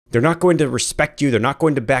They're not going to respect you. They're not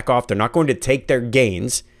going to back off. They're not going to take their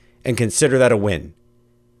gains and consider that a win.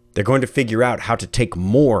 They're going to figure out how to take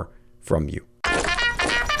more from you.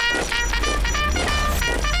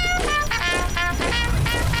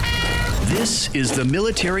 This is the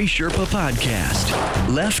Military Sherpa Podcast.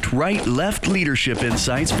 Left, right, left leadership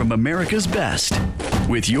insights from America's best.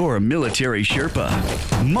 With your Military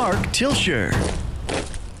Sherpa, Mark Tilsher.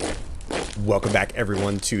 Welcome back,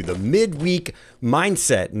 everyone, to the Midweek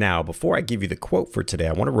Mindset. Now, before I give you the quote for today,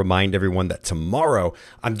 I want to remind everyone that tomorrow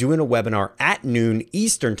I'm doing a webinar at noon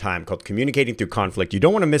Eastern Time called Communicating Through Conflict. You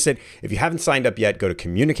don't want to miss it. If you haven't signed up yet, go to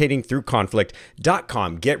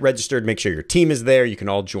communicatingthroughconflict.com. Get registered. Make sure your team is there. You can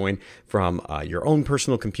all join from your own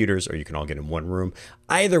personal computers, or you can all get in one room.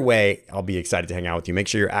 Either way, I'll be excited to hang out with you. Make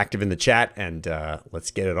sure you're active in the chat, and let's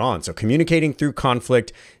get it on. So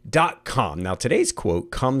communicatingthroughconflict.com. Now, today's quote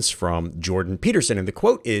comes from Jordan Peterson, and the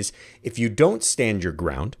quote is, "If you don't stand your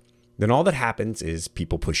ground, then all that happens is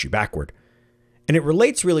people push you backward." And it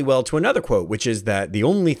relates really well to another quote, which is that the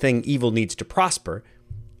only thing evil needs to prosper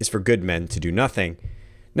is for good men to do nothing.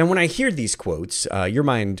 Now, when I hear these quotes, your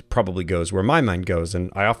mind probably goes where my mind goes, and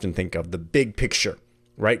I often think of the big picture,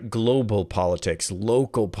 right? Global politics,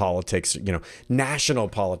 local politics, national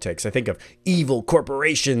politics. I think of evil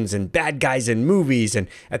corporations and bad guys in movies. And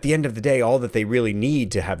at the end of the day, all that they really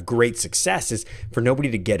need to have great success is for nobody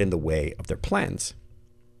to get in the way of their plans.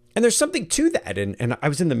 And there's something to that. And I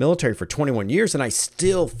was in the military for 21 years, and I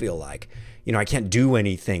still feel like, I can't do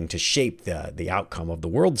anything to shape the outcome of the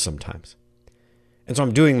world sometimes. And so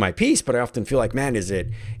I'm doing my piece, but I often feel like, man, is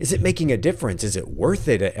it making a difference? Is it worth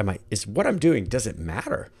it? Is what I'm doing, does it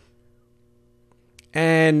matter?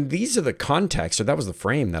 And these are the context, or that was the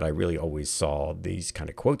frame that I really always saw these kind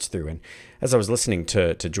of quotes through. And as I was listening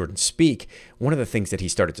to Jordan speak, one of the things that he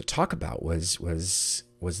started to talk about was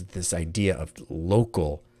this idea of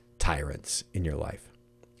local tyrants in your life,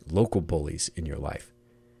 local bullies in your life.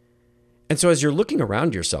 And so as you're looking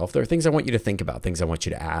around yourself, there are things I want you to think about, things I want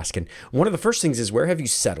you to ask. And one of the first things is, where have you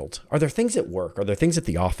settled? Are there things at work? Are there things at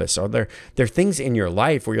the office? Are there things in your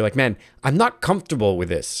life where you're like, man, I'm not comfortable with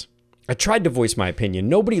this. I tried to voice my opinion.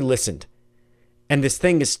 Nobody listened. And this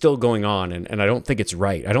thing is still going on, and I don't think it's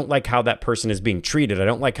right. I don't like how that person is being treated. I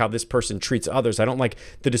don't like how this person treats others. I don't like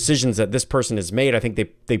the decisions that this person has made. I think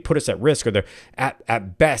they put us at risk, or they're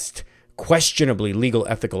at best questionably legal,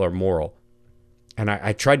 ethical, or moral. And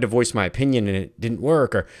I tried to voice my opinion and it didn't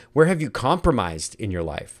work. Or where have you compromised in your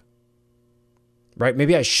life? Right?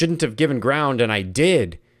 Maybe I shouldn't have given ground and I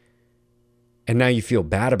did. And now you feel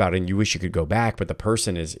bad about it and you wish you could go back, but the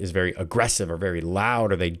person is very aggressive or very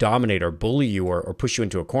loud, or they dominate or bully you or push you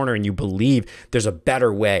into a corner, and you believe there's a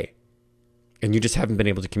better way. And you just haven't been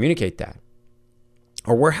able to communicate that.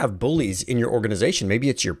 Or where have bullies in your organization? Maybe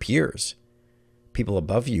it's your peers, people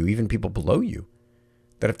above you, even people below you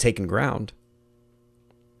that have taken ground.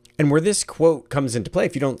 And where this quote comes into play,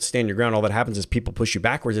 if you don't stand your ground, all that happens is people push you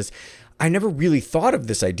backwards, is I never really thought of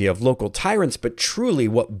this idea of local tyrants, but truly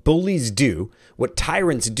what bullies do, what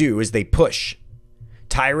tyrants do, is they push.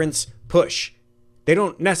 Tyrants push. They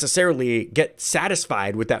don't necessarily get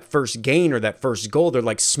satisfied with that first gain or that first goal. They're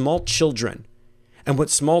like small children. And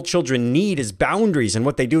what small children need is boundaries. And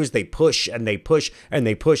what they do is they push and they push and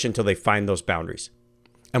they push until they find those boundaries.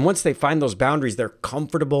 And once they find those boundaries, they're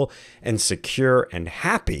comfortable and secure and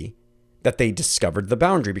happy that they discovered the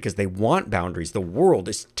boundary, because they want boundaries. The world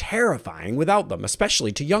is terrifying without them,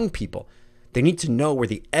 especially to young people. They need to know where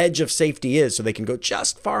the edge of safety is so they can go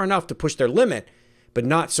just far enough to push their limit, but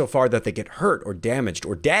not so far that they get hurt or damaged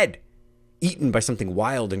or dead, eaten by something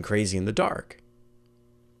wild and crazy in the dark.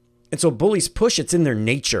 And so bullies push, it's in their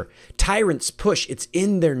nature. Tyrants push, it's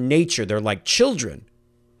in their nature. They're like children.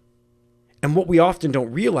 And what we often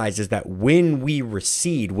don't realize is that when we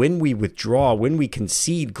recede, when we withdraw, when we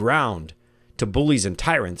concede ground to bullies and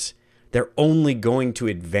tyrants, they're only going to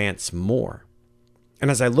advance more. And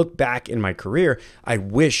as I look back in my career, I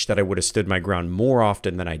wish that I would have stood my ground more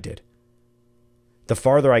often than I did. The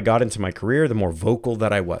farther I got into my career, the more vocal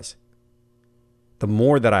that I was. The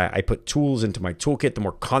more that I put tools into my toolkit, the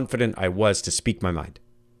more confident I was to speak my mind.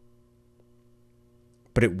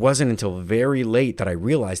 But it wasn't until very late that I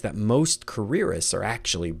realized that most careerists are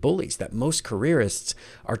actually bullies, that most careerists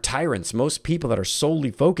are tyrants, most people that are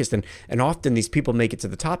solely focused. And often these people make it to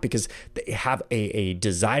the top because they have a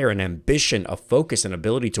desire, an ambition, a focus, an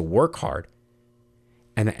ability to work hard.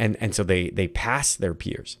 And so they pass their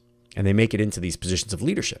peers and they make it into these positions of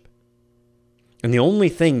leadership. And the only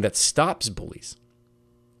thing that stops bullies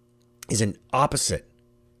is an opposite,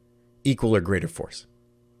 equal or greater force.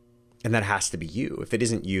 And that has to be you. If it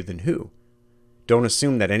isn't you, then who? Don't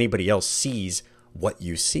assume that anybody else sees what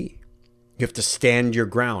you see. You have to stand your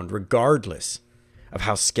ground regardless of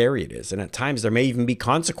how scary it is. And at times there may even be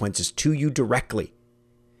consequences to you directly.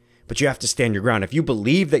 But you have to stand your ground. If you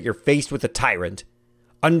believe that you're faced with a tyrant,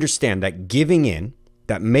 understand that giving in,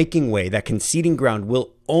 that making way, that conceding ground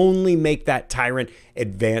will only make that tyrant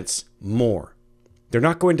advance more. They're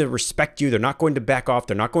not going to respect you. They're not going to back off.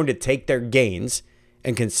 They're not going to take their gains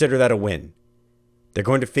and consider that a win. They're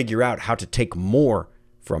going to figure out how to take more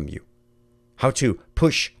from you, how to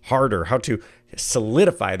push harder, how to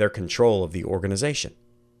solidify their control of the organization.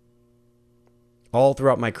 All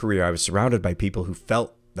throughout my career, I was surrounded by people who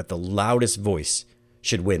felt that the loudest voice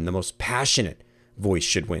should win, the most passionate voice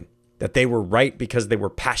should win, that they were right because they were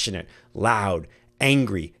passionate, loud,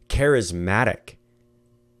 angry, charismatic.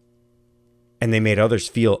 And they made others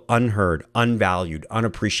feel unheard, unvalued,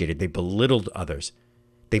 unappreciated. They belittled others.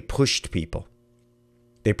 They pushed people.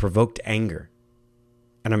 They provoked anger.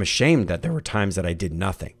 And I'm ashamed that there were times that I did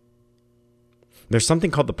nothing. There's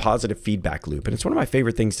something called the positive feedback loop, and it's one of my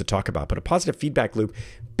favorite things to talk about. But a positive feedback loop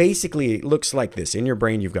basically looks like this. In your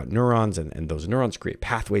brain, you've got neurons, and those neurons create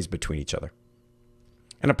pathways between each other.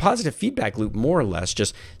 And a positive feedback loop, more or less,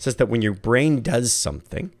 just says that when your brain does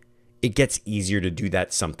something, it gets easier to do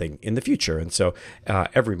that something in the future. And so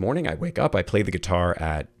every morning I wake up, I play the guitar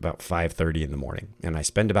at about 5:30 in the morning, and I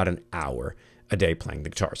spend about an hour a day playing the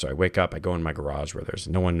guitar. So I wake up, I go in my garage where there's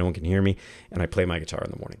no one can hear me, and I play my guitar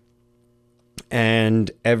in the morning.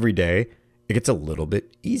 And every day it gets a little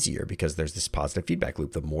bit easier because there's this positive feedback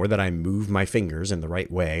loop. The more that I move my fingers in the right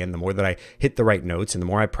way, and the more that I hit the right notes, and the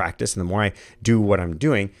more I practice, and the more I do what I'm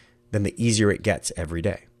doing, then the easier it gets every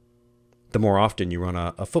day. The more often you run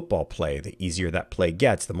a football play, the easier that play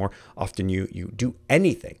gets. The more often you do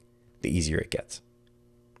anything, the easier it gets.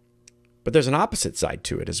 But there's an opposite side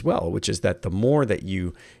to it as well, which is that the more that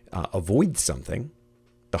you avoid something,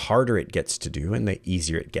 the harder it gets to do and the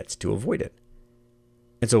easier it gets to avoid it.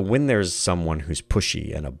 And so when there's someone who's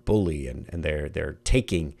pushy and a bully and they're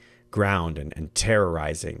taking ground and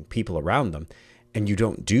terrorizing people around them, and you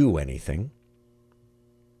don't do anything,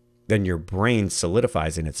 then your brain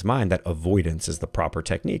solidifies in its mind that avoidance is the proper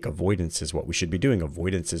technique. Avoidance is what we should be doing.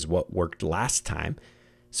 Avoidance is what worked last time.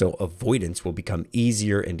 So avoidance will become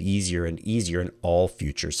easier and easier and easier in all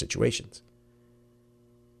future situations.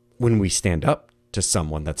 When we stand up to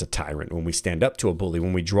someone that's a tyrant, when we stand up to a bully,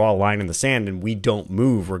 when we draw a line in the sand and we don't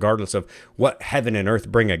move regardless of what heaven and earth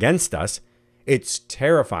bring against us, it's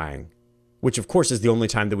terrifying, which of course is the only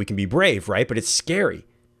time that we can be brave, right? But it's scary.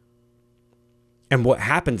 And what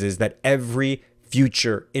happens is that every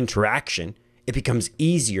future interaction, it becomes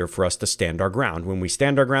easier for us to stand our ground. When we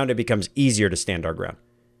stand our ground, it becomes easier to stand our ground.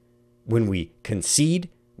 When we concede,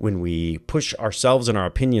 when we push ourselves and our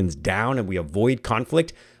opinions down and we avoid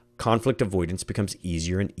conflict, conflict avoidance becomes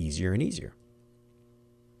easier and easier and easier.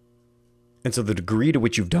 And so the degree to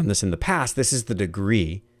which you've done this in the past, this is the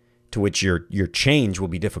degree to which your change will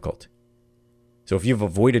be difficult. So if you've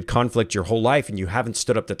avoided conflict your whole life and you haven't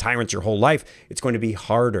stood up to tyrants your whole life, it's going to be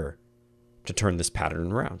harder to turn this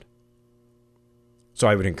pattern around. So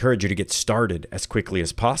I would encourage you to get started as quickly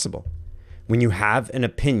as possible. When you have an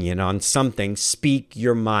opinion on something, speak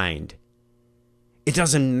your mind. It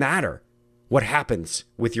doesn't matter what happens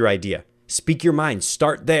with your idea. Speak your mind.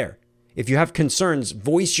 Start there. If you have concerns,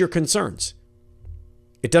 voice your concerns.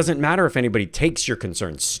 It doesn't matter if anybody takes your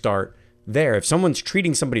concerns. Start there. If someone's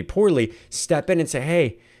treating somebody poorly, step in and say,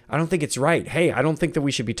 hey, I don't think it's right. Hey, I don't think that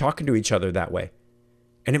we should be talking to each other that way.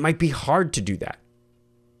 And it might be hard to do that.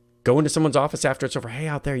 Go into someone's office after it's over. Hey,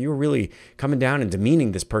 out there, you were really coming down and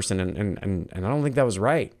demeaning this person, and I don't think that was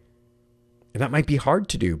right. And that might be hard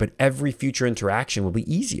to do, but every future interaction will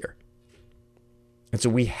be easier. And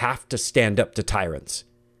so we have to stand up to tyrants.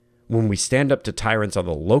 When we stand up to tyrants on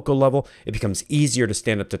the local level, it becomes easier to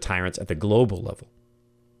stand up to tyrants at the global level.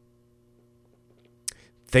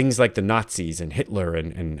 Things like the Nazis and Hitler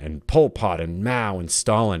and Pol Pot and Mao and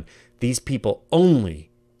Stalin, these people only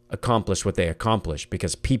accomplish what they accomplish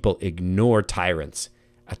because people ignore tyrants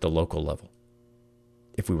at the local level.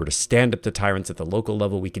 If we were to stand up to tyrants at the local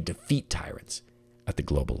level, we could defeat tyrants at the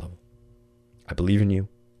global level. I believe in you.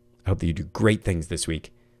 I hope that you do great things this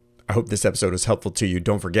week. I hope this episode was helpful to you.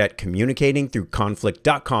 Don't forget,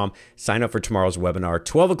 communicatingthroughconflict.com. Sign up for tomorrow's webinar,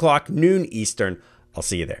 12 o'clock, noon Eastern. I'll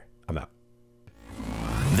see you there. I'm out.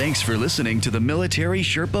 Thanks for listening to the Military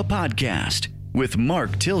Sherpa Podcast with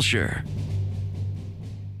Mark Tilsher.